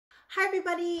Hi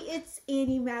everybody, it's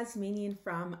Annie Mazmanian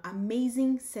from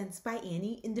Amazing Scents by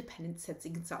Annie, independent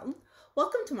scentsy consultant.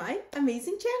 Welcome to my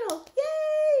amazing channel.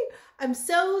 Yay! I'm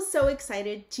so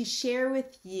excited to share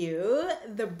with you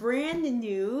the brand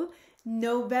new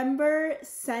November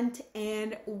scent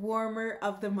and warmer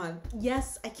of the month.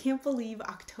 Yes, I can't believe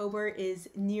October is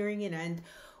nearing an end.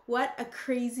 What a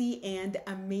crazy and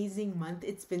amazing month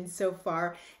it's been so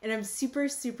far. And I'm super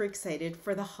excited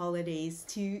for the holidays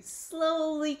to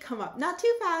slowly come up. Not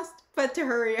too fast, but to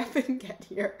hurry up and get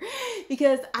here.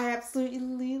 Because I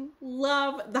absolutely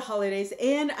love the holidays.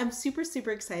 And I'm super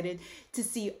excited to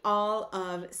see all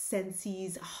of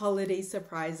Scentsy's holiday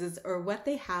surprises, or what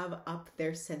they have up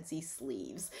their Scentsy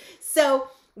sleeves. So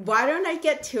why don't I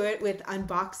get to it with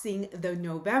unboxing the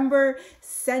November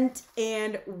scent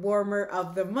and warmer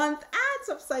of the month. It's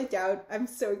upside down. I'm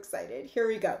so excited. Here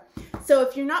we go. So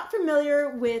if you're not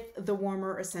familiar with the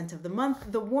warmer or scent of the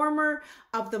month, the warmer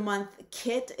of the month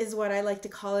kit is what I like to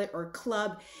call it, or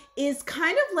club, is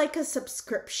kind of like a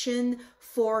subscription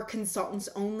for consultants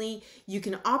only. You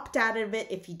can opt out of it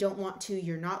if you don't want to.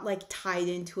 You're not like tied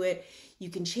into it. You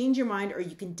can change your mind, or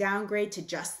you can downgrade to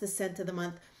just the scent of the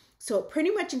month. So it pretty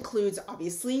much includes,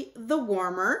 obviously, the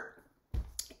warmer.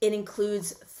 It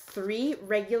includes 3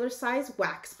 regular size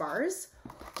wax bars,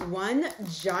 1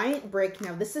 giant brick.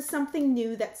 Now this is something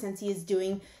new that Scentsy is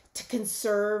doing to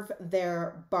conserve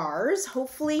their bars.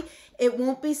 Hopefully it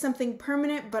won't be something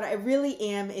permanent, but I really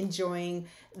am enjoying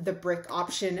the brick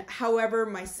option. However,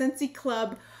 my Scentsy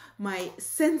Club, my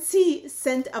Scentsy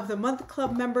Scent of the Month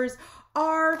Club members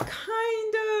are kind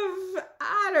of,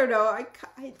 I don't know,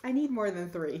 I need more than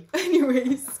 3.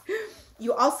 Anyways,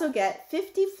 you also get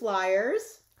 50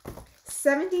 flyers,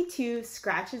 72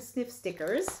 scratch and sniff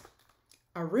stickers,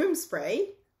 a room spray,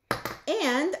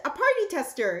 and a party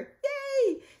tester.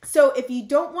 Yay! So if you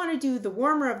don't want to do the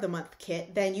warmer of the month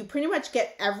kit, then you pretty much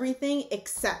get everything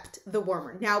except the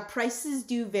warmer. Now prices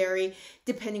do vary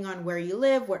depending on where you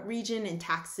live, what region, and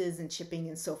taxes and shipping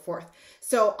and so forth.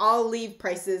 So I'll leave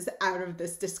prices out of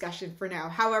this discussion for now.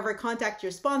 However, contact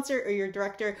your sponsor or your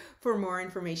director for more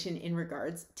information in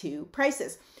regards to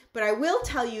prices. But I will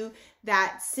tell you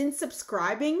that since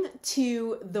subscribing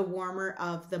to the warmer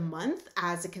of the month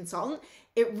as a consultant,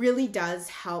 it really does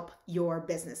help your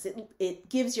business. It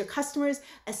gives your customers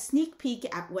a sneak peek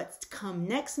at what's to come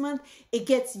next month. It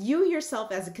gets you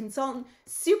yourself as a consultant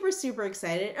super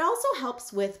excited. It also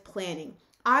helps with planning.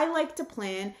 I like to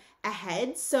plan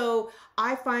ahead, so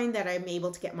I find that I'm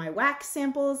able to get my wax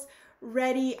samples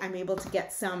ready. I'm able to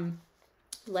get some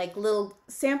like little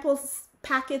samples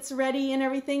packets ready and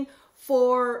everything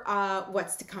for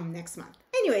what's to come next month.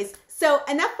 Anyways, so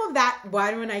enough of that.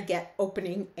 Why don't I get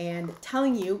opening and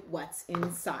telling you what's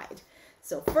inside?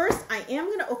 So first, I am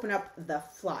going to open up the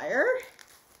flyer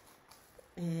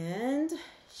and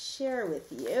share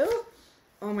with you.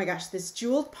 Oh my gosh, this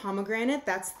jeweled pomegranate,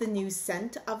 that's the new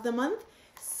scent of the month.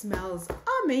 Smells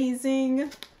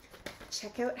amazing.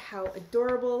 Check out how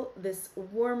adorable this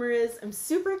warmer is. I'm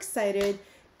super excited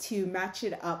to match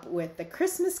it up with the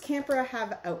Christmas camper I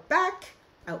have out back,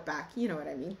 you know what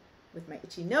I mean, with my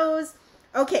itchy nose.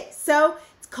 Okay, so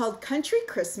it's called Country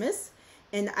Christmas,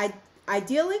 and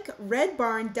idyllic red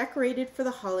barn decorated for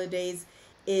the holidays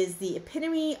is the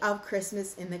epitome of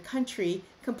Christmas in the country,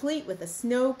 complete with a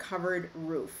snow-covered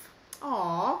roof.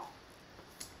 Aww,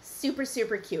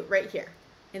 super cute right here.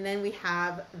 And then we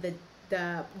have the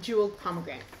jeweled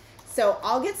pomegranate. So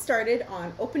I'll get started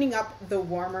on opening up the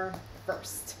warmer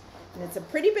first. And it's a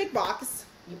pretty big box.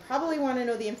 You probably want to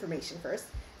know the information first.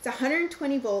 It's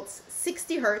 120 volts,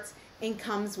 60 hertz, and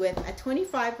comes with a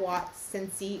 25-watt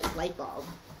Scentsy light bulb.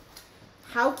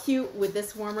 How cute would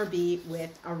this warmer be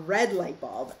with a red light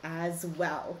bulb as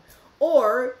well?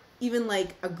 Or even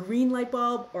like a green light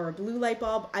bulb or a blue light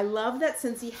bulb. I love that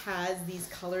Scentsy has these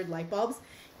colored light bulbs,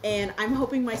 and I'm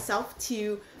hoping myself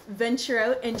to venture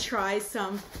out and try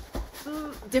some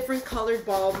different colored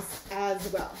bulbs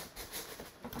as well.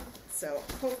 So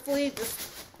hopefully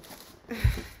this,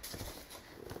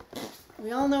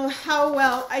 we all know how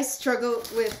well I struggle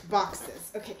with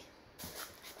boxes. Okay,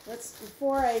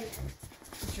 before I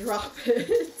drop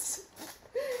it,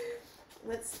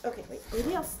 okay, wait,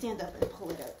 maybe I'll stand up and pull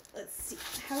it out. Let's see,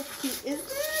 how cute is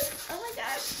this? Oh my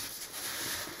gosh.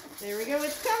 There we go,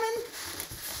 it's coming.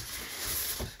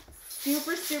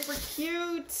 Super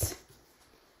cute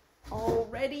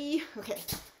already. Okay.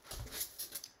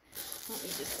 Let me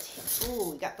just take,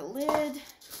 oh, we got the lid.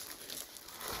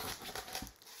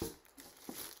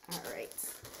 All right.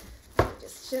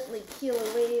 Just gently peel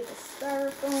away the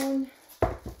styrofoam.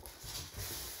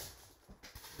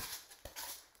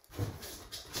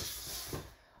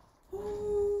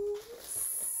 Oh,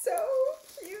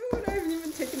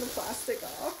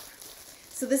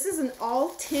 So this is an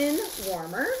all tin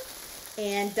warmer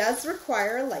and does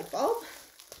require a light bulb.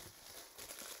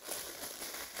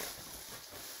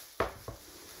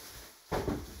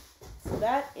 So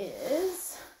that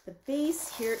is the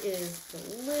base. Here is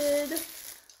the lid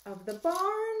of the barn.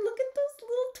 Look at those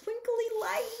little twinkly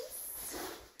lights.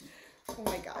 Oh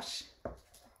my gosh.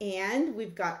 And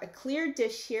we've got a clear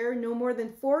dish here, no more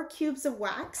than 4 cubes of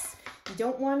wax. You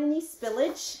don't want any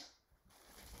spillage.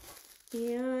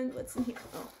 And what's in here?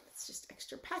 Oh, it's just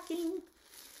extra packing.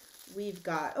 We've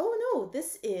got, oh no,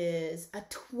 this is a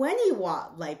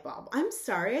 20-watt light bulb. I'm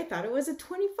sorry, I thought it was a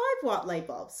 25-watt light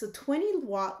bulb. So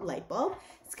 20-watt light bulb.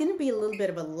 It's going to be a little bit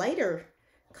of a lighter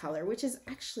color, which is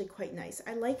actually quite nice.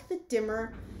 I like the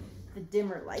dimmer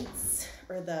lights,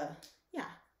 or the, yeah,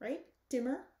 right?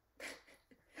 Dimmer.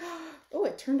 Oh,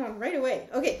 it turned on right away.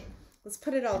 Okay, let's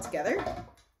put it all together.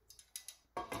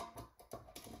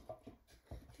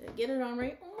 Did I get it on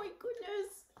right? Oh my goodness.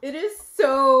 It is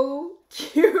so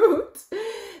cute.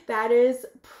 That is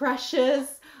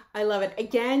precious. I love it.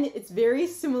 Again, it's very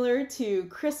similar to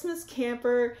Christmas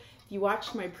Camper. If you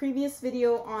watched my previous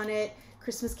video on it,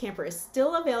 Christmas Camper is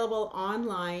still available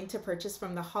online to purchase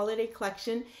from the holiday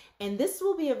collection, and this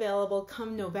will be available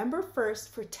come November 1st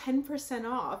for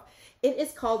 10% off. It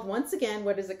is called, once again,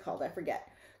 what is it called? I forget.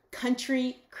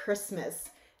 Country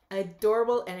Christmas.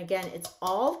 Adorable, and again, it's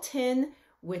all tin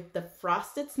with the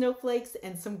frosted snowflakes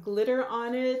and some glitter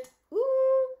on it.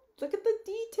 Ooh, look at the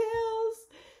details.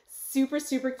 Super,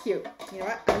 super cute. You know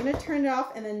what? I'm going to turn it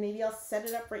off, and then maybe I'll set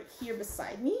it up right here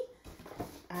beside me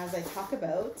as I talk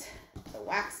about the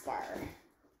wax bar.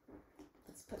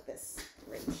 Let's put this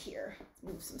right here. Let's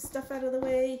move some stuff out of the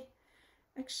way.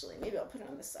 Actually, maybe I'll put it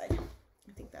on this side.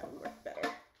 I think that would work better.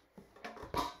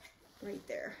 Right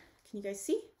there. Can you guys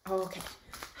see? Oh, okay.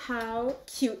 How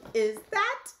cute is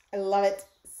that? I love it.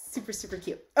 Super, super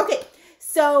cute. Okay,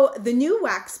 so the new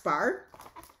wax bar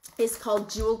is called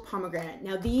Jeweled Pomegranate.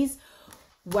 Now these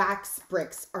wax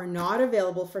bricks are not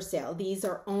available for sale. These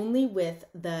are only with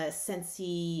the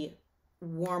Scentsy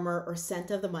Warmer or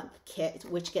Scent of the Month kit,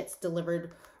 which gets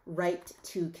delivered right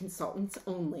to consultants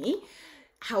only.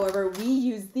 However, we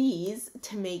use these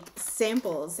to make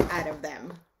samples out of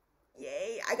them.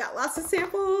 Yay, I got lots of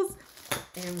samples.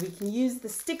 And we can use the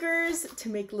stickers to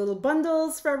make little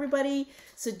bundles for everybody.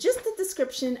 So just a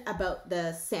description about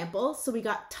the sample. So we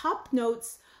got top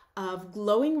notes of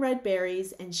glowing red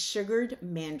berries and sugared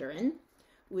mandarin.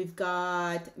 We've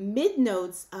got mid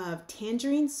notes of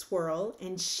tangerine swirl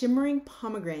and shimmering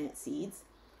pomegranate seeds.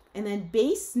 And then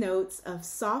base notes of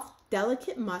soft,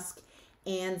 delicate musk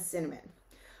and cinnamon.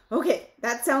 Okay,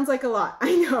 that sounds like a lot,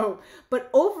 I know. But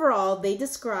overall, they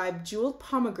describe jeweled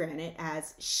pomegranate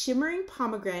as shimmering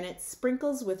pomegranate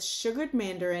sprinkles with sugared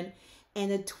mandarin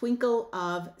and a twinkle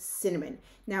of cinnamon.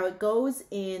 Now it goes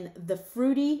in the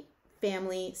fruity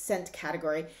family scent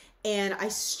category, and I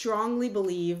strongly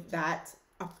believe that's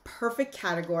a perfect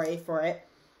category for it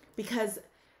because,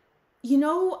 you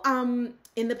know,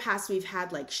 in the past we've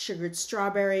had like sugared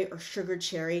strawberry or sugared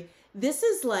cherry. This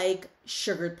is like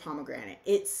sugared pomegranate.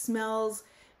 It smells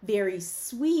very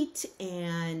sweet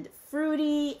and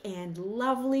fruity and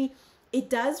lovely. It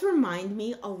does remind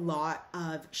me a lot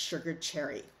of sugared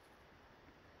cherry.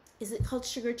 Is it called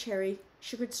sugared cherry?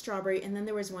 Sugared strawberry. And then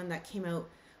there was one that came out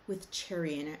with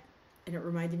cherry in it. And it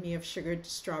reminded me of sugared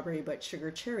strawberry, but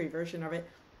sugared cherry version of it.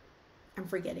 I'm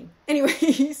forgetting.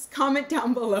 Anyways, comment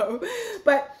down below.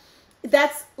 But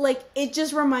that's like, it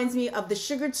just reminds me of the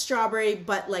sugared strawberry,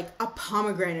 but like a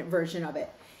pomegranate version of it.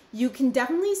 You can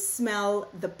definitely smell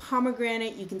the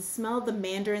pomegranate. You can smell the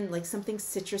mandarin, like something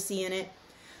citrusy in it.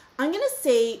 I'm going to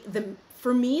say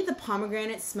for me, the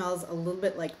pomegranate smells a little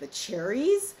bit like the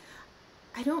cherries.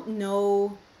 I don't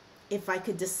know if I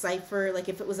could decipher, like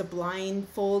if it was a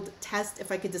blindfold test,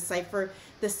 if I could decipher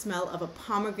the smell of a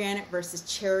pomegranate versus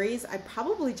cherries. I'd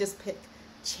probably just pick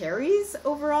cherries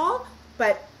overall,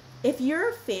 but if you're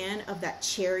a fan of that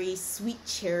cherry, sweet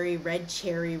cherry,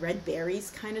 red berries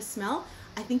kind of smell,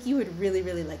 I think you would really,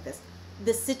 really like this.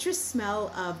 The citrus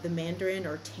smell of the mandarin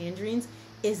or tangerines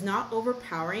is not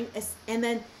overpowering, and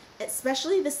then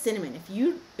especially the cinnamon. If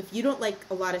you don't like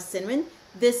a lot of cinnamon,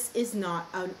 this is not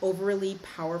an overly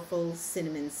powerful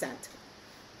cinnamon scent.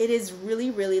 It is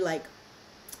really, really like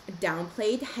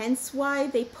downplayed, hence why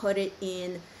they put it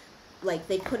in, like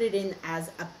they put it in as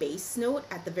a base note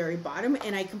at the very bottom,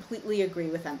 and I completely agree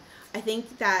with them. I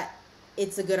think that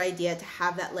it's a good idea to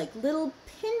have that like little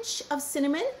pinch of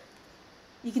cinnamon.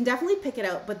 You can definitely pick it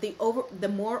out, but the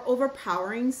more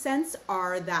overpowering scents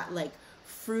are that like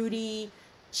fruity,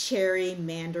 cherry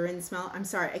mandarin smell. I'm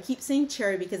sorry, I keep saying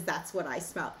cherry because that's what I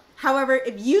smell. However,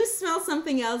 if you smell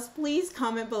something else, please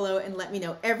comment below and let me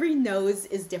know. Every nose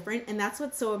is different, and that's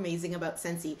what's so amazing about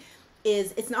Scentsy,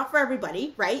 is it's not for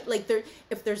everybody, right? Like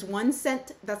if there's one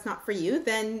scent that's not for you,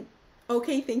 then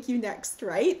okay, thank you, next,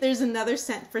 right? There's another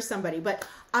scent for somebody. But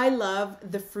I love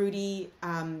the fruity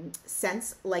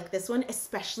scents like this one,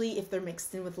 especially if they're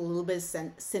mixed in with a little bit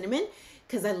of cinnamon,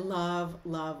 because I love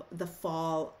the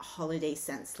fall holiday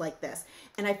scents like this.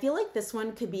 And I feel like this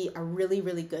one could be a really,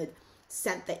 really good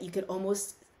scent that you could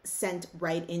almost scent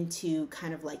right into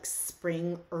kind of like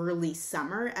spring, early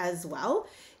summer as well.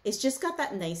 It's just got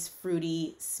that nice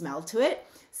fruity smell to it.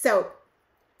 So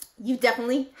you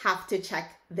definitely have to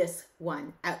check this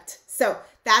one out. So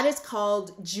that is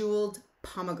called Jeweled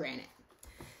Pomegranate.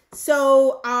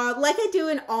 So like I do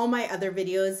in all my other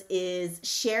videos, is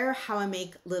share how I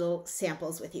make little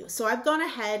samples with you. So I've gone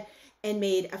ahead and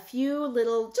made a few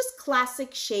little just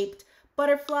classic shaped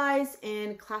butterflies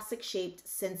and classic shaped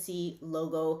Scentsy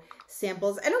logo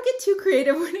samples. I don't get too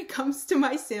creative when it comes to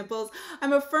my samples.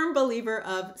 I'm a firm believer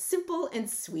of simple and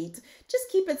sweet. Just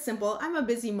keep it simple. I'm a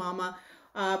busy mama,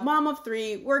 mom of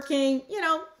 3, working, you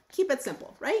know, keep it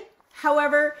simple, right?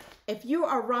 However, if you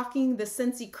are rocking the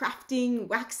Scentsy crafting,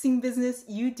 waxing business,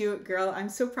 you do it, girl. I'm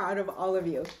so proud of all of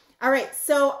you. All right,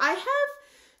 so I have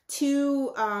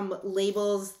 2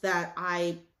 labels that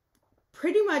I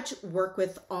pretty much work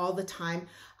with all the time.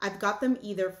 I've got them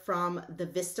either from the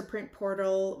Vistaprint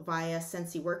portal via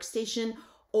Scentsy Workstation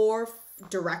or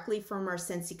directly from our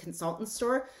Scentsy Consultant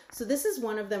store. So this is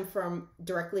one of them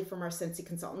directly from our Scentsy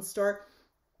Consultant store.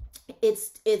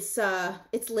 It's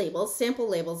labels, sample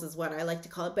labels is what I like to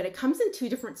call it, but it comes in 2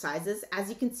 different sizes. As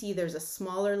you can see, there's a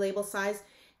smaller label size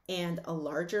and a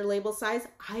larger label size.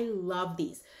 I love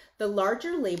these. The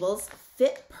larger labels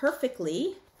fit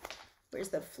perfectly. Where's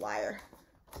the flyer?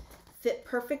 Fit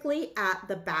perfectly at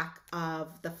the back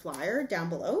of the flyer down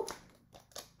below.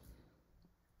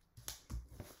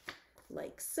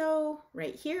 Like so,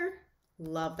 right here.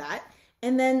 Love that.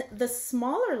 And then the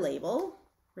smaller label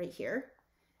right here,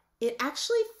 it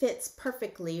actually fits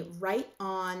perfectly right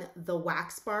on the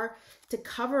wax bar to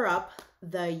cover up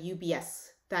the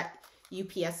UBS, that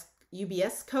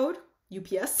UPS code,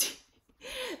 UPS,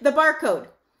 the barcode,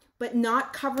 but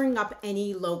not covering up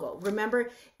any logo. Remember,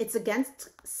 it's against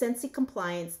Scentsy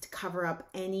compliance to cover up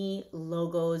any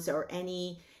logos or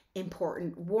any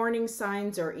important warning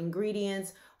signs or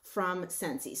ingredients from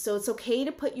Scentsy. So it's okay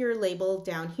to put your label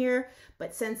down here,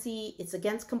 but Scentsy, it's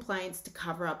against compliance to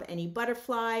cover up any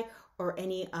butterfly or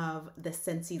any of the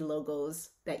Scentsy logos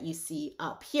that you see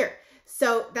up here.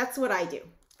 So that's what I do.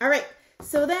 All right.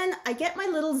 So then I get my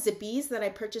little zippies that I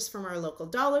purchased from our local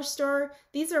dollar store.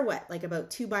 These are what, like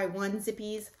about 2x1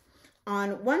 zippies.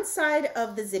 On one side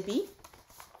of the zippy,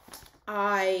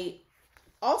 I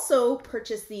also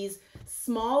purchased these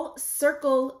small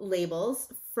circle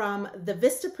labels from the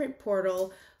Vistaprint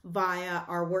portal via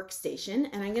our workstation.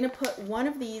 And I'm going to put one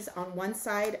of these on one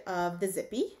side of the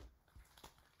zippy,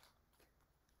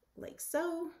 like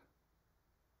so.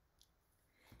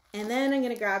 And then I'm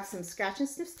going to grab some scratch and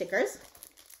sniff stickers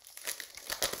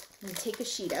and take a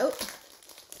sheet out,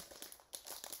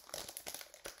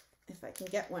 if I can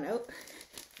get one out.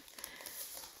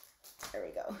 There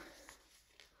we go.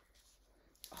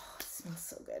 Oh, it smells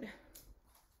so good.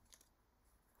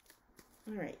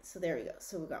 All right, so there we go.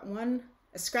 So we've got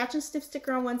a scratch and sniff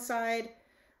sticker on one side,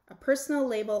 a personal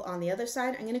label on the other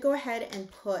side. I'm going to go ahead and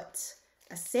put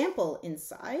a sample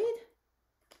inside.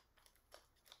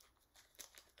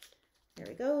 There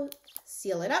we go.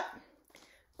 Seal it up.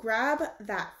 Grab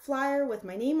that flyer with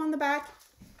my name on the back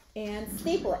and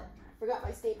staple it. I forgot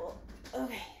my staple.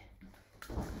 Okay.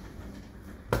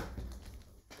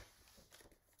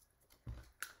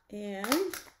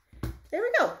 And there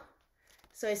we go.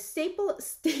 So I staple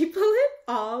it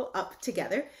all up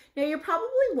together. Now you're probably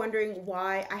wondering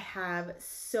why I have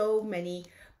so many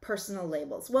personal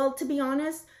labels. Well, to be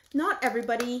honest, not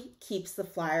everybody keeps the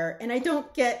flyer, and I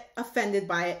don't get offended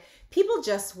by it. People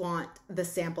just want the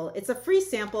sample. It's a free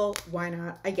sample. Why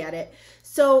not? I get it.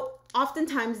 So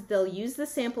oftentimes they'll use the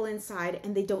sample inside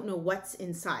and they don't know what's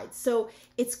inside. So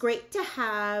it's great to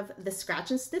have the scratch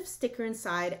and sniff sticker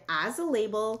inside as a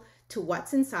label to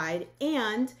what's inside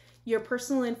and your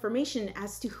personal information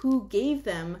as to who gave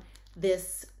them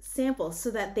this sample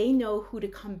so that they know who to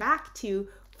come back to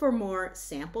for more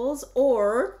samples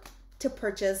or to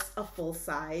purchase a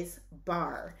full-size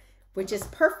bar, which is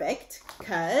perfect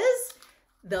because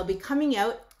they'll be coming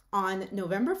out on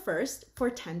November 1st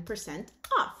for 10%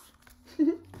 off.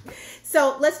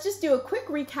 So let's just do a quick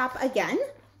recap again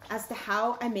as to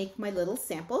how I make my little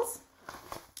samples.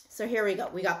 So here we go.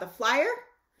 We got the flyer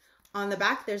on the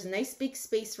back. There's a nice big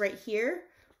space right here,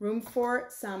 room for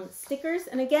some stickers.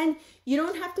 And again, you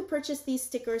don't have to purchase these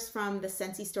stickers from the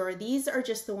Scentsy store. These are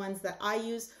just the ones that I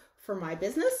use for my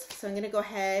business. So I'm going to go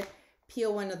ahead,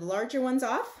 peel one of the larger ones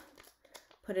off,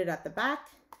 put it at the back.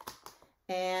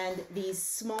 And these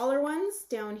smaller ones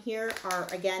down here are,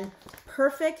 again,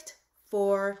 perfect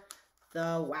for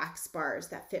the wax bars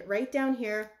that fit right down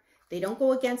here. They don't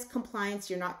go against compliance.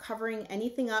 You're not covering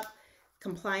anything up.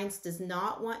 Compliance does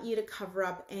not want you to cover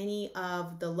up any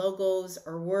of the logos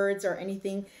or words or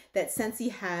anything that Scentsy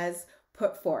has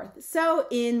put forth. So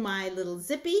in my little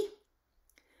zippy,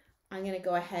 I'm going to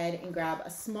go ahead and grab a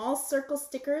small circle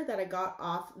sticker that I got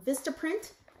off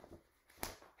Vistaprint.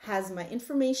 Has my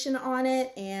information on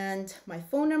it and my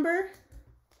phone number.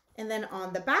 And then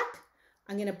on the back,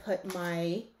 I'm going to put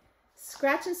my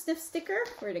scratch and sniff sticker.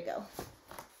 Where'd it go?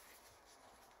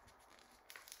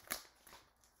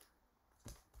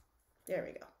 There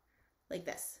we go, like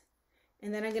this.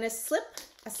 And then I'm going to slip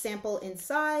a sample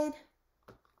inside.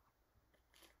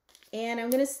 And I'm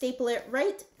going to staple it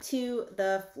right to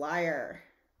the flyer.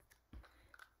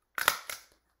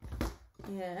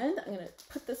 And I'm going to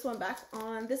put this one back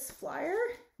on this flyer.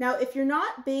 Now, if you're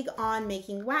not big on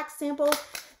making wax samples,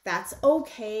 that's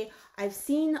okay. I've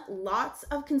seen lots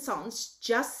of consultants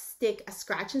just stick a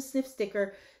scratch and sniff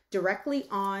sticker directly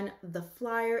on the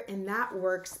flyer, and that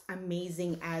works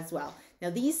amazing as well. Now,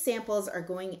 these samples are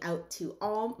going out to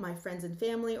all my friends and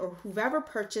family or whoever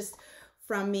purchased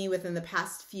from me within the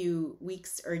past few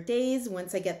weeks or days.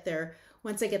 Once I get their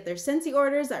Scentsy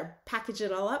orders, I package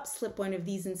it all up, slip one of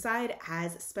these inside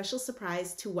as a special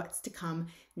surprise to what's to come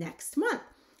next month.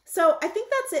 So I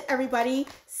think that's it, everybody.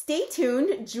 Stay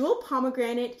tuned. Jewel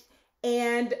Pomegranate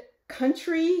and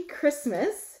Country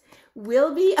Christmas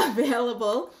will be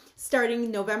available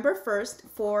starting November 1st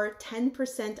for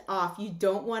 10% off. You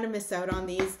don't want to miss out on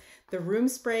these. The room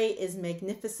spray is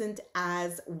magnificent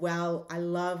as well. I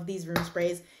love these room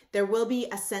sprays. There will be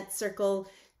a scent circle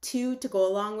 2 to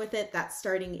go along with it. That's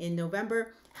starting in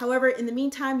November. However, in the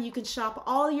meantime, you can shop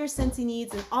all your Scentsy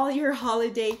needs and all your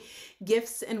holiday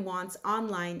gifts and wants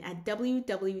online at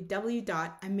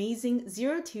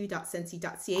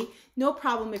www.amazing02.scentsy.ca. No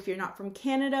problem if you're not from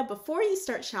Canada. Before you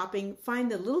start shopping, find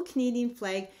the little Canadian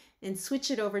flag and switch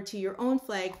it over to your own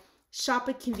flag. Shop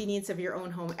at convenience of your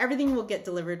own home. Everything will get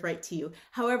delivered right to you.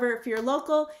 However, if you're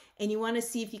local and you want to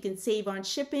see if you can save on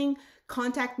shipping,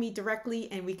 contact me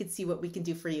directly and we can see what we can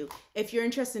do for you. If you're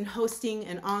interested in hosting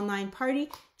an online party,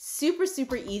 super,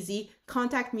 super easy.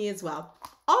 Contact me as well.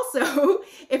 Also,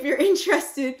 if you're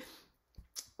interested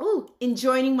in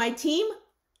joining my team,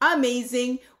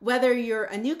 amazing. Whether you're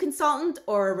a new consultant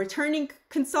or a returning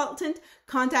consultant,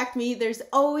 contact me. There's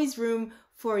always room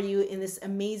for you in this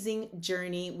amazing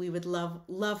journey. We would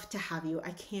love to have you.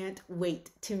 I can't wait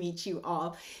to meet you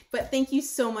all. But thank you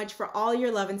so much for all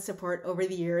your love and support over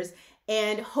the years,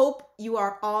 and hope you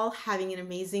are all having an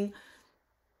amazing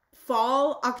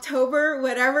fall, October,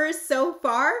 whatever so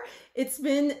far. It's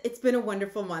been a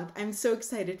wonderful month. I'm so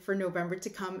excited for November to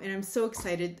come, and I'm so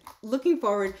excited, looking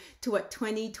forward to what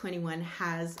 2021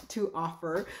 has to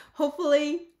offer.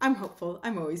 Hopefully, I'm hopeful.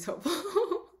 I'm always hopeful.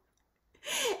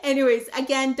 Anyways,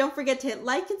 again, don't forget to hit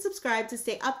like and subscribe to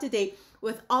stay up to date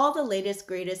with all the latest,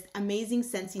 greatest, amazing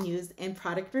Scentsy news and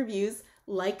product reviews,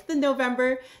 like the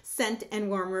November scent and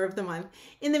warmer of the month.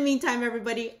 In the meantime,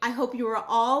 everybody, I hope you are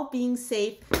all being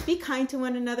safe, be kind to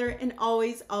one another, and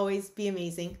always, always be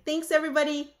amazing. Thanks,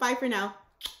 everybody. Bye for now.